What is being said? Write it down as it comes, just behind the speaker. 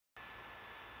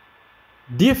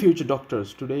Dear future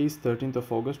doctors, today is 13th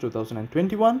of August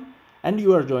 2021 and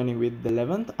you are joining with the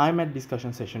 11th Imat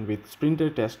Discussion session with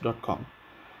sprintertest.com.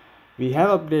 We have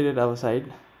updated our site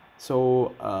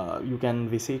so you can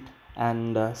visit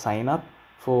and sign up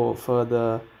for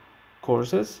further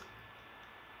courses.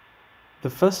 The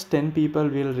first 10 people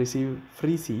will receive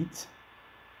free seats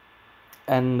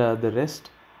and the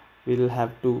rest will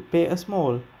have to pay a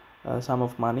small sum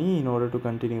of money in order to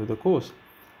continue the course.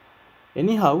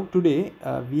 Anyhow, today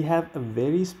we have a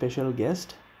very special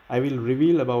guest. I will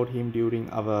reveal about him during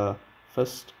our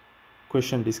first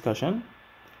question discussion.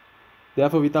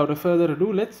 Therefore, without a further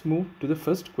ado, let's move to the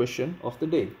first question of the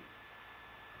day.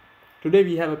 Today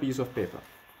we have a piece of paper.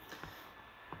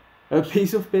 A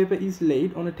piece of paper is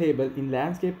laid on a table in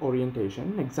landscape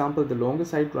orientation. Example, the longer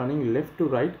side running left to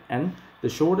right and the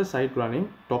shorter side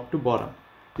running top to bottom.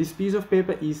 This piece of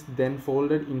paper is then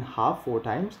folded in half 4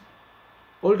 times,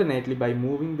 alternately by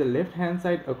moving the left hand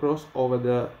side across over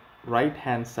the right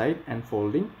hand side and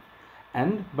folding,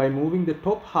 and by moving the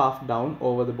top half down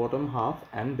over the bottom half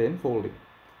and then folding.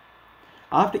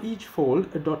 After each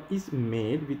fold, a dot is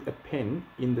made with a pen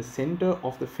in the center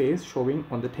of the face showing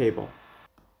on the table.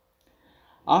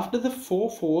 After the 4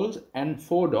 folds and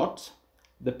 4 dots,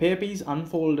 the paper is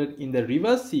unfolded in the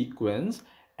reverse sequence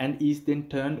and is then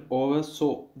turned over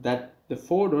so that the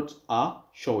 4 dots are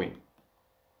showing.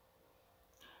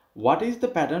 What is the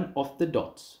pattern of the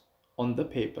dots on the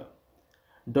paper?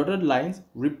 Dotted lines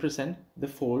represent the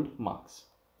fold marks.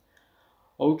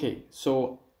 Okay,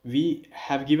 so we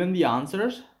have given the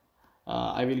answers.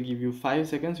 I will give you 5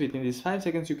 seconds. Within these 5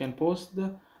 seconds, you can pause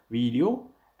the video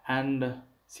and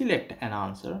select an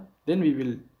answer. Then we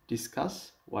will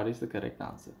discuss what is the correct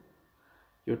answer.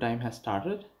 Your time has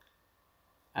started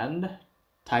and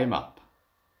time up.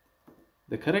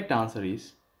 The correct answer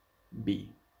is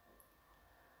B.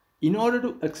 In order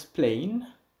to explain,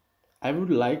 I would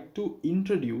like to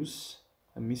introduce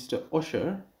Mr.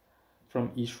 Osher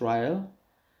from Israel.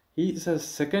 He is a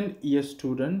second year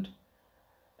student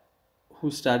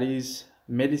who studies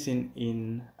medicine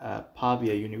in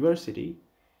Pavia University,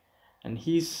 and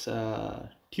he's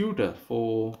a tutor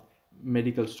for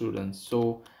medical students.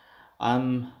 So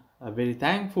I'm very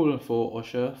thankful for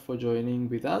Osher for joining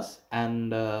with us,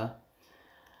 and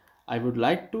I would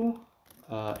like to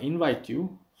invite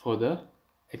you for the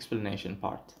explanation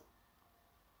part.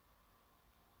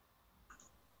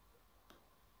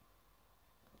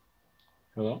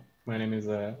 Hello, my name is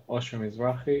Osher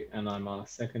Mizrahi, and I'm a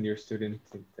second-year student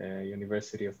at the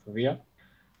University of Pavia.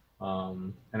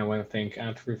 And I want to thank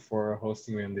Antru for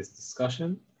hosting me on this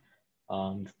discussion.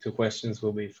 The 2 questions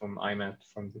will be from Imat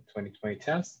from the 2020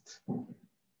 test.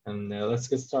 And let's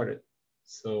get started.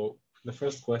 So the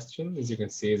first question, as you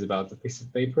can see, is about the piece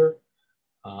of paper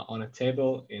on a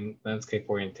table in landscape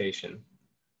orientation.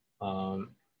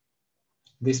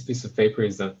 This piece of paper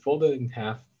is then folded in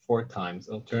half 4 times,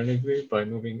 alternatively by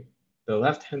moving the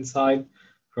left-hand side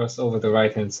across over the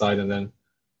right-hand side and then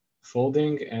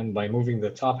folding, and by moving the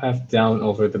top half down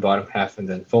over the bottom half and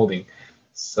then folding.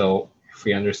 So if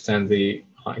we understand the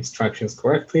instructions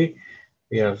correctly,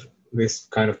 we have this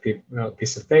kind of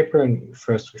piece of paper, and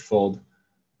first we fold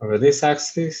over this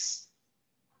axis,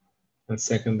 and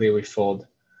secondly we fold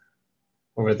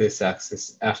over this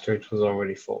axis after it was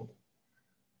already folded.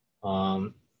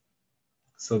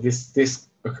 So this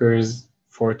occurs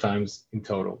 4 times in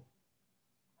total.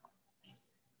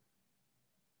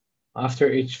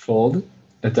 After each fold,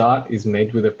 a dot is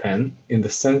made with a pen in the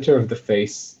center of the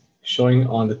face showing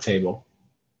on the table.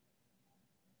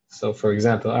 So for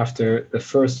example, after the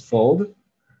first fold,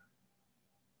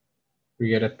 we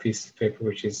get a piece of paper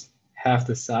which is half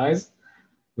the size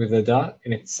with a dot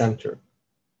in its center.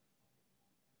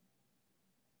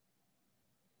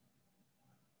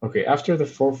 Okay, after the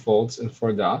 4 folds and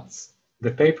 4 dots,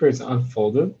 the paper is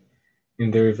unfolded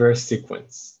in the reverse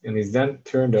sequence and is then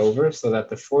turned over so that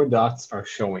the 4 dots are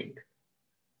showing.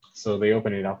 So they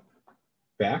open it up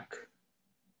back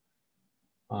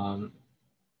and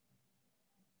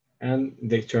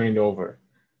they turn it over,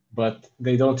 but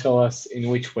they don't tell us in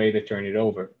which way they turn it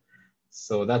over.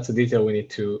 So that's a detail we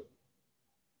need to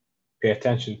pay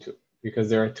attention to, because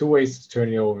there are 2 ways to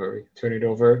turn it over. We can turn it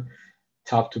over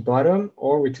top to bottom,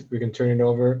 or we can turn it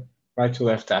over right to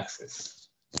left axis.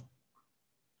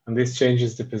 And this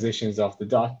changes the positions of the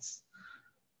dots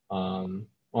on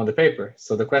the paper.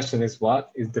 So the question is,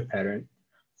 what is the pattern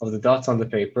of the dots on the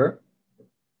paper?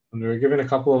 And we're given a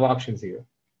couple of options here.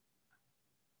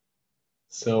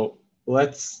 So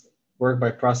let's work by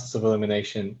process of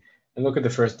elimination and look at the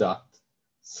first dot.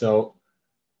 So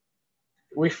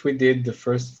if we did the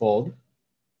first fold,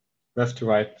 left to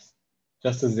right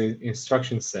just as the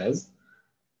instruction says,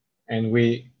 and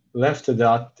we left a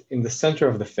dot in the center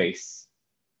of the face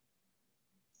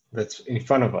that's in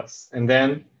front of us. And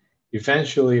then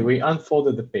eventually we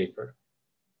unfolded the paper.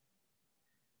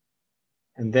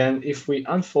 And then if we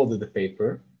unfolded the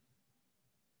paper,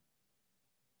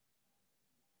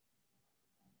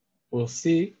 we'll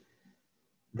see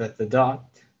that the dot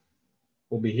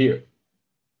will be here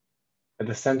at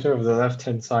the center of the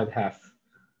left-hand side half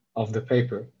of the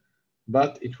paper,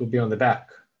 but it will be on the back.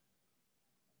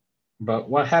 But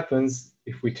what happens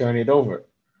if we turn it over?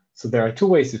 So there are two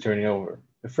ways to turn it over.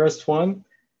 The first one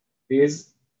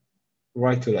is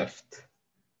right to left.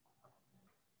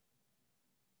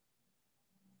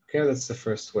 Okay, that's the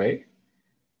first way.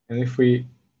 And if we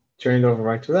turn it over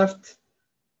right to left,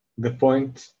 the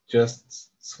point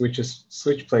just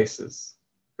switch places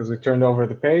because we turned over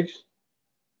the page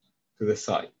to the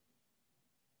side.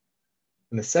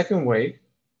 And the second way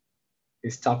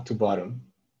is top to bottom,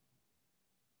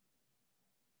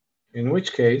 in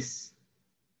which case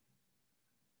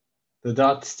the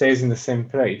dot stays in the same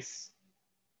place.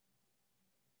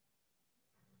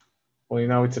 Well,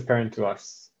 now it's apparent to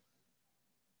us.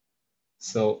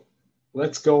 So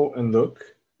let's go and look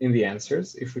in the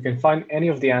answers if we can find any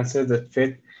of the answers that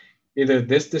fit either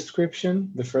this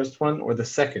description, the first one, or the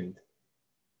second.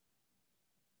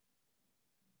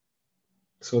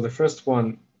 So the first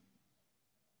one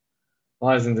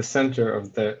lies in the center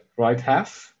of the right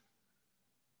half.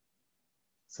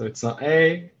 So it's not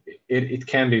A, it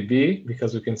can be B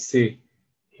because we can see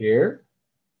here,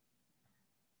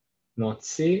 not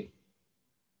C,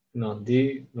 not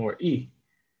D, nor E.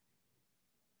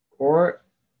 Or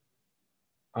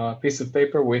a piece of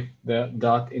paper with the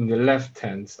dot in the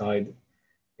left-hand side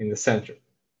in the center,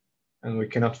 and we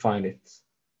cannot find it.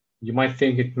 You might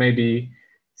think it may be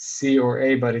C or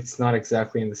A, but it's not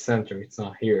exactly in the center. It's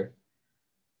not here.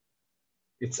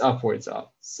 It's upwards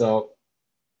up. So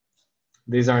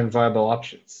these aren't viable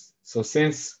options. So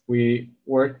since we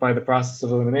worked by the process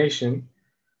of elimination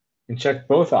and checked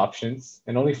both options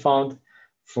and only found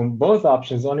from both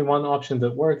options only one option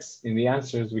that works in the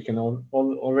answers, we can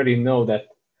already know that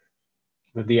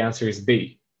the answer is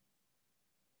B.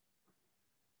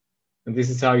 And this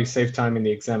is how you save time in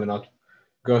the exam and not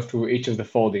go through each of the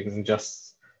foldings and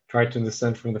just try to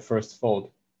understand from the first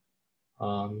fold.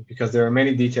 Because there are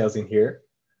many details in here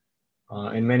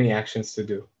and many actions to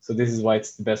do. So this is why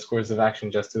it's the best course of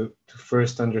action, just to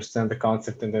first understand the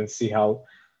concept and then see how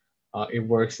it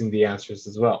works in the answers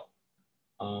as well.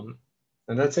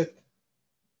 And that's it.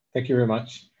 Thank you very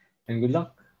much and good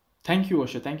luck. Thank you,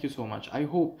 Osha. Thank you so much. I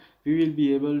hope we will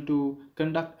be able to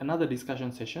conduct another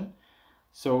discussion session.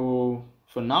 So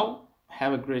for now,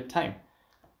 have a great time.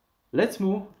 Let's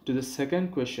move to the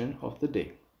second question of the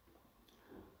day.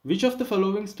 Which of the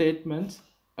following statements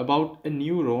about a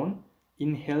neuron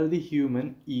in healthy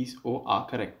human is or are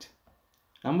correct?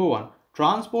 Number 1.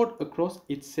 Transport across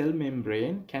its cell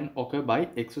membrane can occur by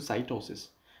exocytosis.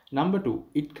 Number 2.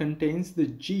 It contains the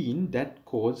gene that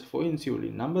codes for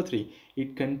insulin. Number 3.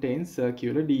 It contains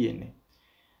circular DNA.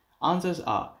 Answers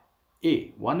are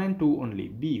A. 1 and 2 only,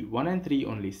 B. 1 and 3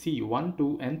 only, C. 1,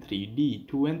 2 and 3, D.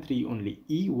 2 and 3 only,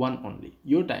 E. 1 only.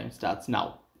 Your time starts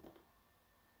now.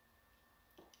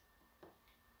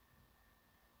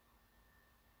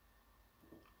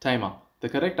 Time up. The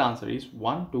correct answer is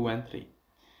 1, 2 and 3.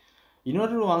 In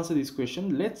order to answer this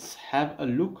question, let's have a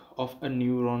look of a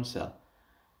neuron cell.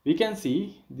 We can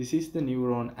see this is the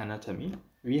neuron anatomy.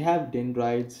 We have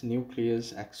dendrites,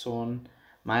 nucleus, axon,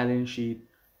 myelin sheath,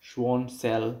 Schwann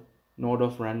cell, node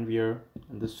of Ranvier,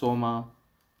 and the soma.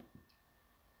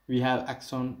 We have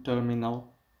axon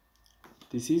terminal.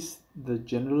 This is the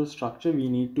general structure. We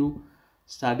need to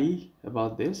study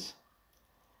about this.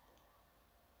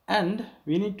 And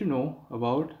we need to know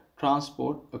about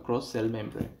transport across cell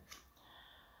membrane.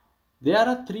 There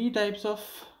are 3 types of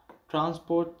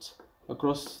transports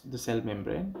across the cell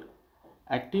membrane: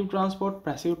 active transport,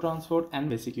 passive transport, and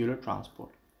vesicular transport.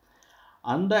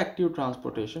 Under active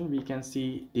transportation, we can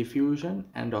see diffusion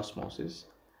and osmosis.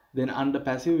 Then under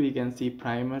passive, we can see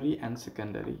primary and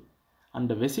secondary.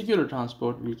 Under vesicular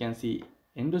transport, we can see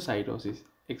endocytosis,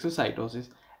 exocytosis,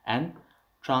 and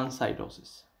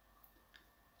transcytosis.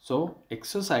 So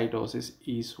exocytosis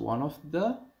is one of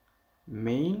the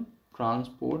main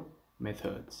transport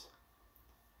methods.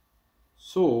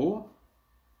 So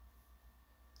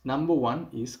number 1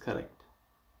 is correct.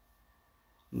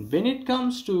 When it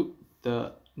comes to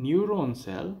the neuron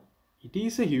cell, it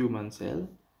is a human cell.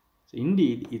 So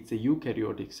indeed, it's a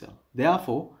eukaryotic cell.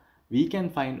 Therefore, we can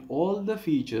find all the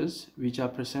features which are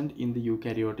present in the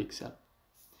eukaryotic cell.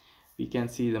 We can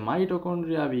see the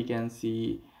mitochondria, we can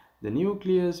see the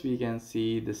nucleus, we can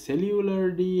see the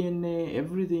cellular DNA,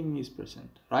 everything is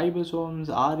present. Ribosomes,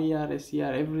 RER,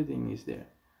 SER, everything is there,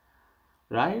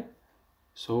 right?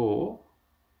 So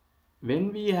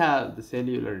when we have the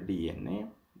cellular DNA,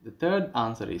 the third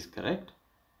answer is correct.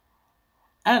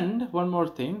 And one more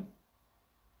thing,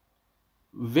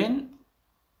 when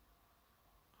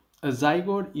a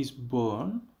zygote is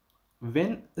born,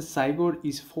 when a zygote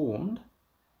is formed,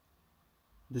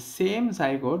 the same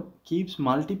zygote keeps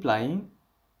multiplying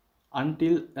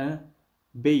until a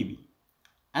baby,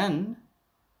 and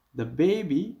the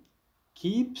baby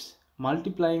keeps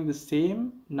multiplying the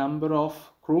same number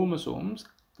of chromosomes,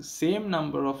 the same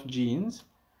number of genes,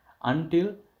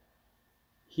 until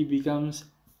he becomes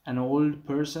an old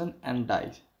person and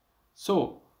dies.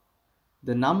 So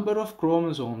the number of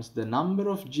chromosomes, the number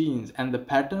of genes, and the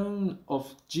pattern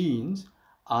of genes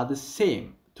are the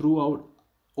same throughout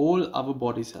all our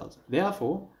body cells.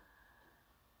 Therefore,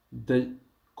 the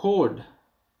code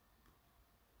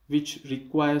which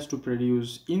requires to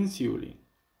produce insulin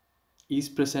is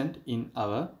present in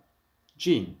our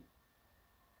gene.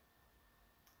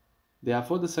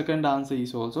 Therefore, the second answer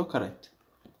is also correct.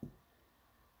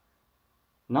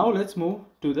 Now let's move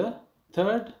to the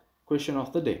third question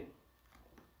of the day.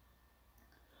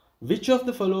 Which of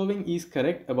the following is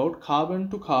correct about carbon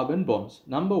to carbon bonds?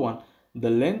 Number 1, the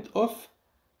length of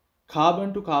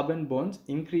carbon to carbon bonds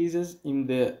increases in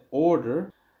the order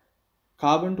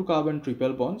carbon to carbon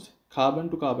triple bonds, carbon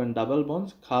to carbon double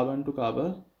bonds, carbon to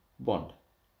carbon bond.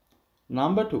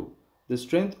 Number 2, the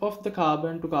strength of the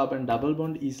carbon to carbon double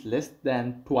bond is less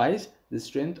than twice the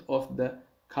strength of the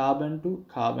carbon to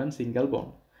carbon single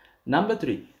bond. Number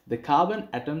 3, the carbon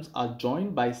atoms are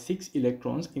joined by 6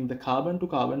 electrons in the carbon to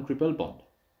carbon triple bond.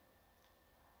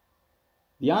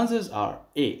 The answers are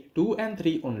A, 2 and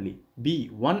 3 only, B,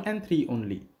 1 and 3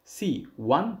 only, C,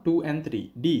 1, 2 and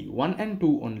 3, D, 1 and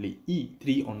 2 only, E,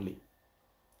 3 only.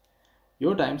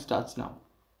 Your time starts now.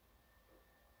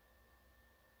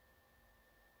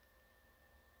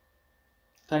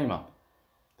 Time up.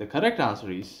 The correct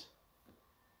answer is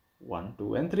 1,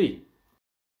 2 and 3.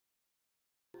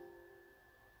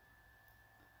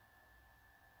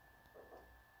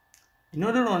 In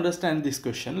order to understand this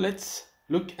question, let's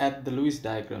look at the Lewis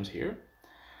diagrams here.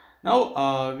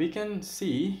 Now we can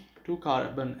see 2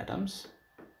 carbon atoms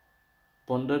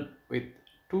bonded with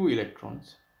 2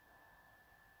 electrons.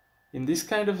 In this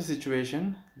kind of a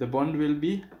situation, the bond will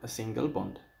be a single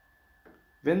bond.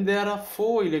 When there are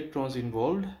 4 electrons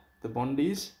involved, the bond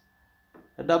is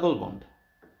a double bond.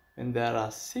 When there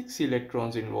are 6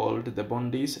 electrons involved, the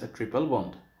bond is a triple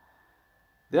bond.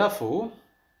 Therefore,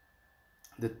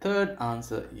 the third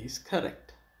answer is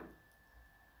correct.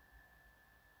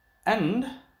 And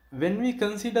when we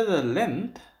consider the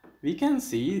length, we can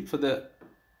see for the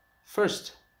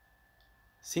first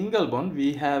single bond,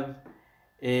 we have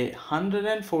a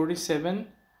 147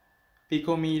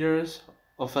 picometers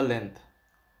of a length.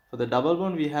 For the double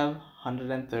bond, we have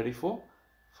 134.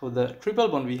 For the triple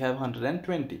bond, we have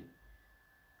 120.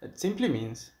 That simply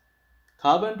means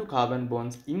carbon to carbon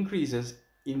bonds increases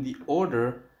in the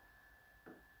order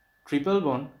triple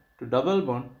bond to double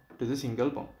bond to the single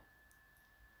bond.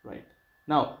 Right.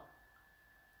 Now,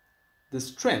 the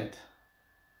strength,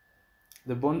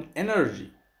 the bond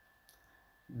energy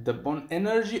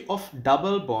of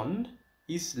double bond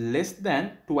is less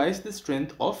than twice the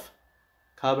strength of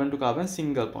carbon to carbon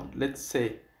single bond. Let's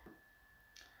say,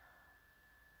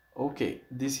 okay,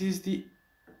 this is the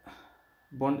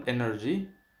bond energy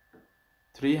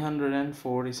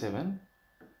 347.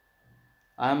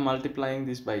 I am multiplying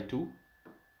this by 2.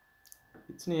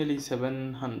 It's nearly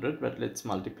 700, but let's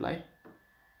multiply.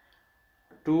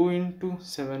 2 into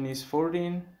 7 is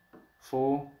 14.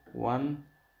 4, 1,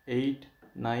 8,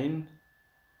 9,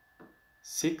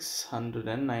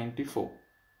 694.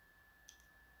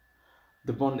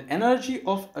 The bond energy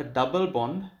of a double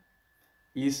bond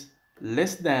is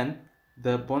less than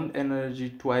the bond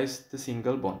energy twice the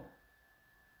single bond.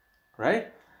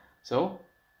 Right? So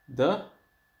the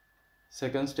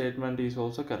second statement is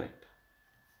also correct.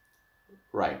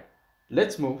 Right.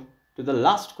 Let's move to the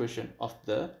last question of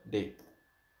the day.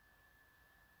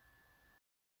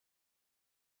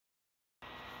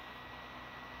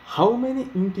 How many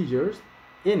integers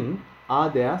n are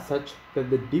there such that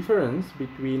the difference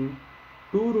between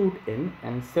 2 root n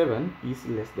and 7 is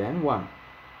less than 1?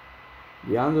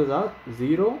 The answers are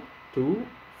 0, 2,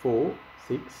 4,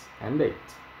 6 and 8.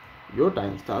 Your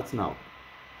time starts now.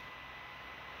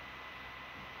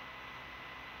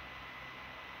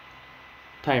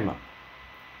 Time up.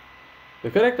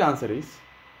 The correct answer is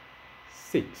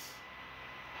 6.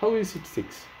 How is it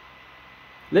 6?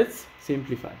 Let's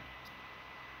simplify.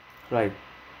 Right.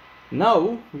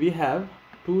 Now we have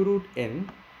 2 root n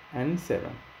and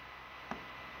 7.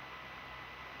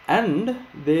 And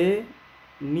they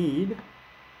need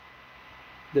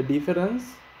the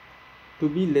difference to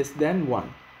be less than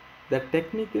 1. That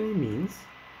technically means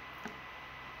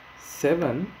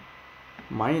 7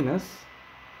 minus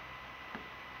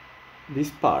this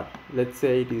part, let's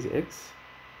say it is x,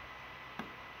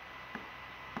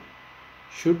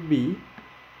 should be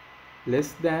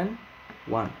less than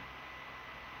 1,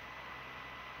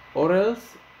 or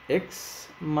else x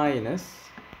minus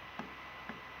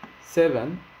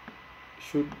 7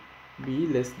 should be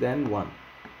less than 1,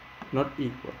 not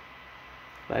equal,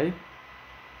 right?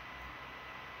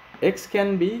 X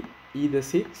can be either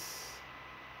 6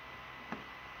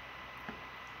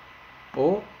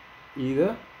 or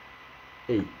either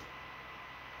 8,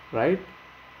 right?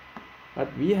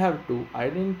 But we have to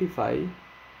identify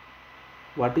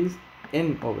what is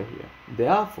n over here.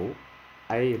 Therefore,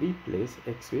 I replace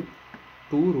x with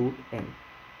 2 root n.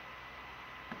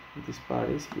 This part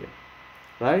is here,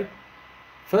 right?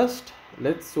 First,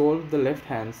 let's solve the left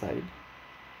hand side.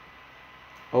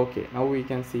 Okay, now we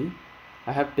can see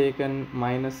I have taken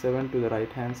minus 7 to the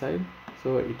right hand side,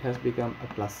 so it has become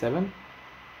a plus 7.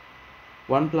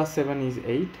 1 plus 7 is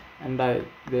 8, and I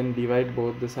then divide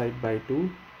both the side by 2.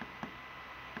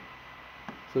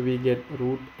 So we get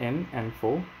root n and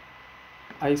 4.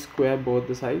 I square both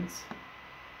the sides.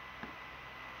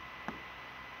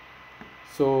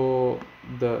 So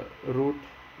the root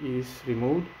is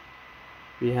removed.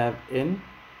 We have n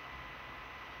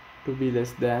to be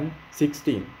less than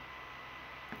 16.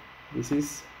 This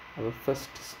is our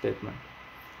first statement.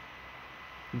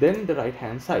 Then the right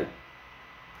hand side.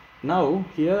 Now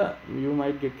here you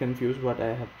might get confused what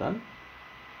I have done.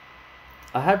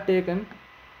 I have taken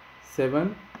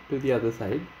 7 to the other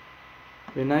side.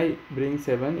 When I bring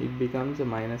 7, it becomes a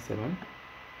minus 7,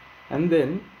 and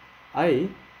then I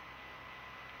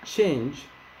change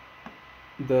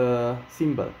the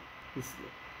symbol.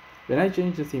 When I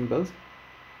change the symbols,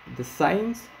 the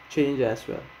signs change as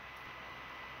well.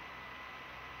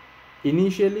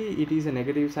 Initially it is a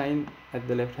negative sign at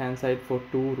the left hand side for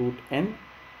 2 root n.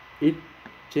 It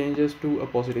changes to a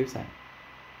positive sign,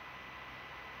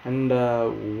 and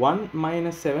 1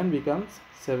 minus 7 becomes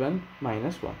 7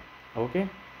 minus 1. Okay,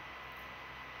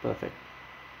 perfect.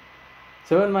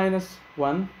 7 minus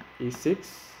 1 is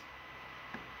 6.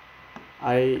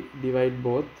 I divide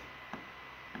both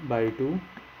by 2.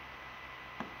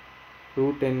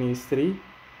 Root n is 3.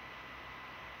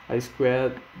 I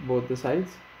square both the sides.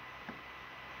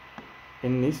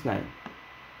 N is 9.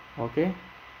 Okay.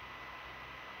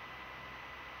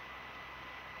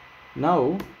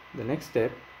 Now the next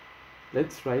step,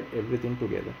 let's write everything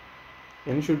together.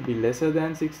 N should be lesser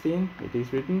than 16, it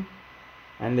is written,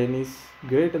 and n is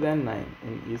greater than 9,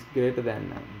 n is greater than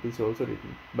 9, it is also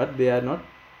written, but they are not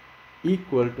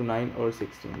equal to 9 or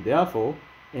 16. Therefore,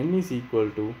 n is equal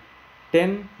to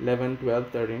 10, 11, 12,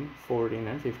 13, 14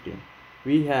 and 15.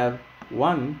 We have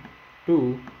 1,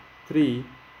 2, 3,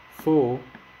 4,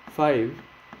 5,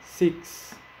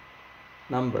 6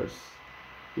 numbers.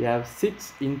 We have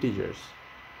 6 integers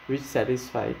which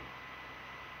satisfy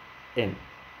n.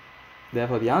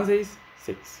 Therefore, the answer is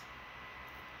 6.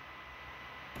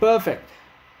 Perfect.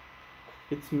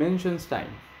 It's mentions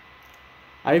time.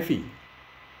 I feel.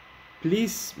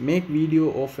 Please make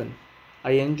video often.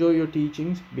 I enjoy your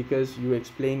teachings because you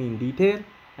explain in detail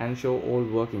and show all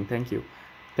working. Thank you.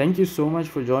 Thank you so much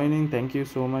for joining. Thank you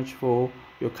so much for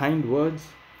your kind words.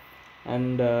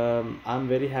 And I'm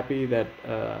very happy that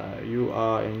you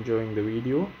are enjoying the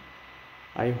video.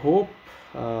 I hope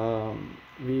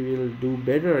we will do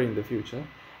better in the future,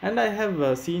 and I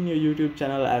have seen your YouTube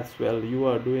channel as well. You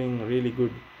are doing really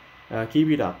good. Keep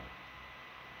it up.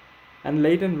 And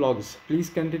Leighton vlogs, please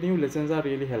continue. Lessons are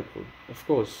really helpful. Of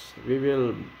course, we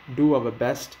will do our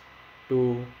best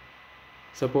to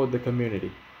support the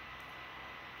community.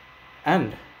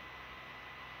 And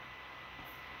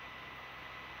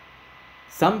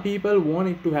some people want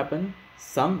it to happen,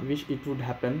 some wish it would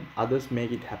happen, others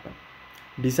make it happen.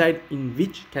 Decide in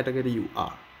which category you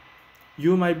are.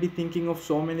 You might be thinking of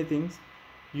so many things.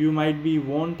 You might be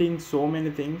wanting so many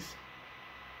things.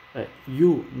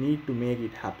 You need to make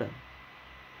it happen.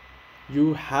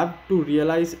 You have to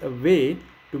realize a way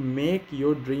to make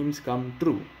your dreams come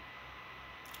true.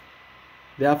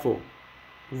 Therefore,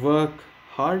 work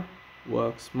hard,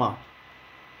 work smart.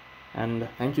 And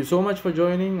thank you so much for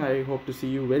joining. I hope to see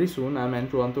you very soon. I'm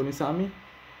Antru Anthonisamy.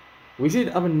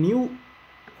 Visit our new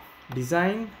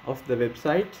design of the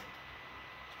website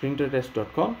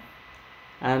sprintertest.com.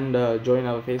 and join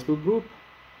our Facebook group.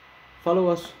 Follow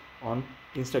us on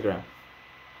Instagram.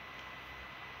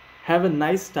 Have a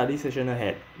nice study session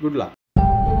ahead. Good luck.